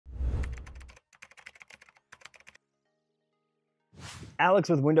Alex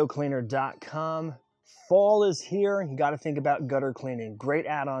with windowcleaner.com. Fall is here. You got to think about gutter cleaning. Great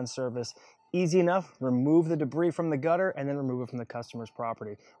add-on service. Easy enough. Remove the debris from the gutter and then remove it from the customer's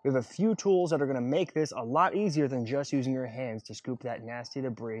property. We have a few tools that are going to make this a lot easier than just using your hands to scoop that nasty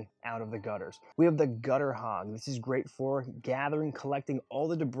debris out of the gutters. We have the Gutter Hog. This is great for gathering, collecting all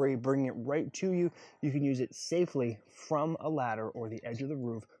the debris, bringing it right to you. You can use it safely from a ladder or the edge of the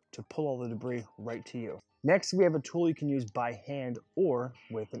roof to pull all the debris right to you. Next, we have a tool you can use by hand or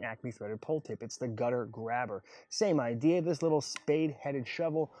with an Acme threaded pull tip. It's the Gutter Grabber. Same idea, this little spade-headed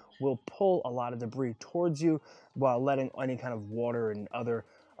shovel will pull a lot of debris towards you while letting any kind of water and other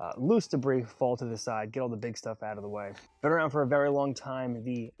loose debris fall to the side, get all the big stuff out of the way. Been around for a very long time,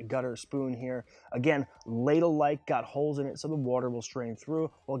 the gutter spoon here. Again, ladle-like, got holes in it so the water will strain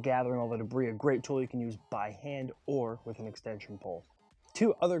through while gathering all the debris. A great tool you can use by hand or with an extension pole.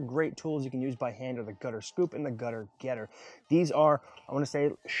 Two other great tools you can use by hand are the Gutter Scoop and the Gutter Getter. These are, I want to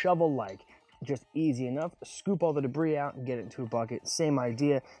say, shovel-like. Just easy enough. Scoop all the debris out and get it into a bucket. Same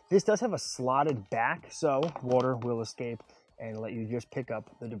idea. This does have a slotted back, so water will escape and let you just pick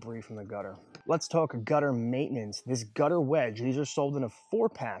up the debris from the gutter. Let's talk gutter maintenance. This gutter wedge, these are sold in a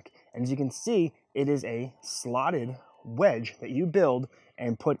 4-pack. And as you can see, it is a slotted wedge that you build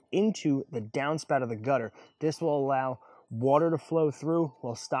and put into the downspout of the gutter. This will allow water to flow through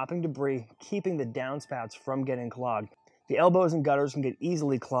while stopping debris, keeping the downspouts from getting clogged. The elbows and gutters can get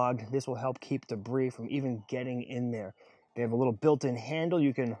easily clogged. This will help keep debris from even getting in there. They have a little built-in handle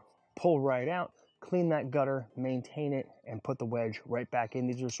you can pull right out, clean that gutter, maintain it, and put the wedge right back in.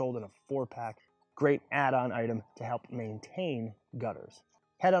 These are sold in a 4-pack. Great add-on item to help maintain gutters.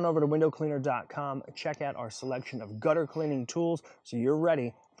 Head on over to windowcleaner.com, check out our selection of gutter cleaning tools so you're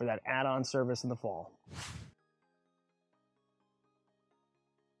ready for that add-on service in the fall.